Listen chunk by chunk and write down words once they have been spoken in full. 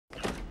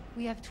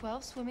We have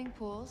 12 swimming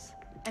pools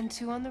and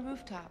 2 on the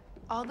rooftop.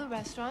 All the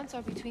restaurants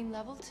are between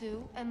level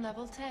 2 and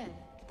level 10.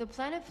 The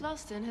planet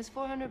Fluston has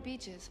 400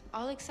 beaches,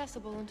 all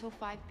accessible until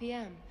 5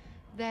 p.m.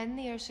 Then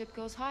the airship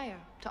goes higher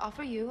to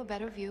offer you a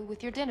better view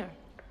with your dinner.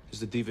 Is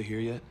the diva here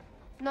yet?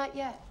 Not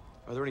yet.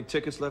 Are there any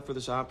tickets left for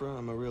this opera?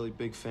 I'm a really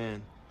big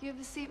fan. You have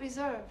a seat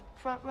reserved,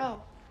 front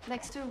row,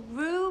 next to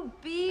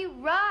Ruby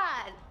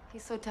Rod.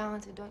 He's so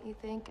talented, don't you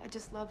think? I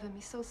just love him.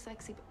 He's so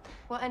sexy.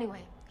 Well,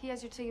 anyway, he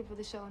has your ticket for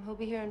the show, and he'll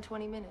be here in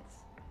 20 minutes.